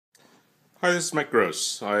Hi, this is Mike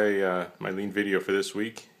Gross. My lean video for this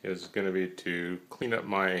week is going to be to clean up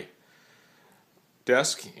my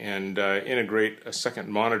desk and integrate a second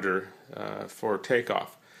monitor for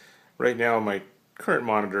takeoff. Right now my current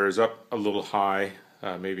monitor is up a little high,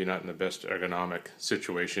 maybe not in the best ergonomic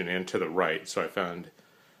situation, and to the right, so I found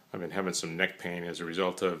I've been having some neck pain as a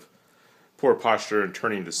result of poor posture and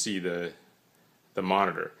turning to see the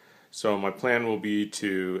monitor. So my plan will be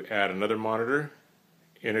to add another monitor,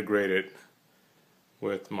 integrate it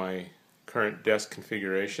with my current desk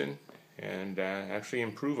configuration, and actually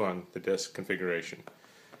improve on the desk configuration.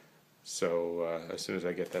 So as soon as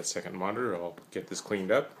I get that second monitor, I'll get this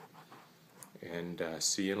cleaned up and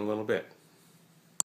see you in a little bit.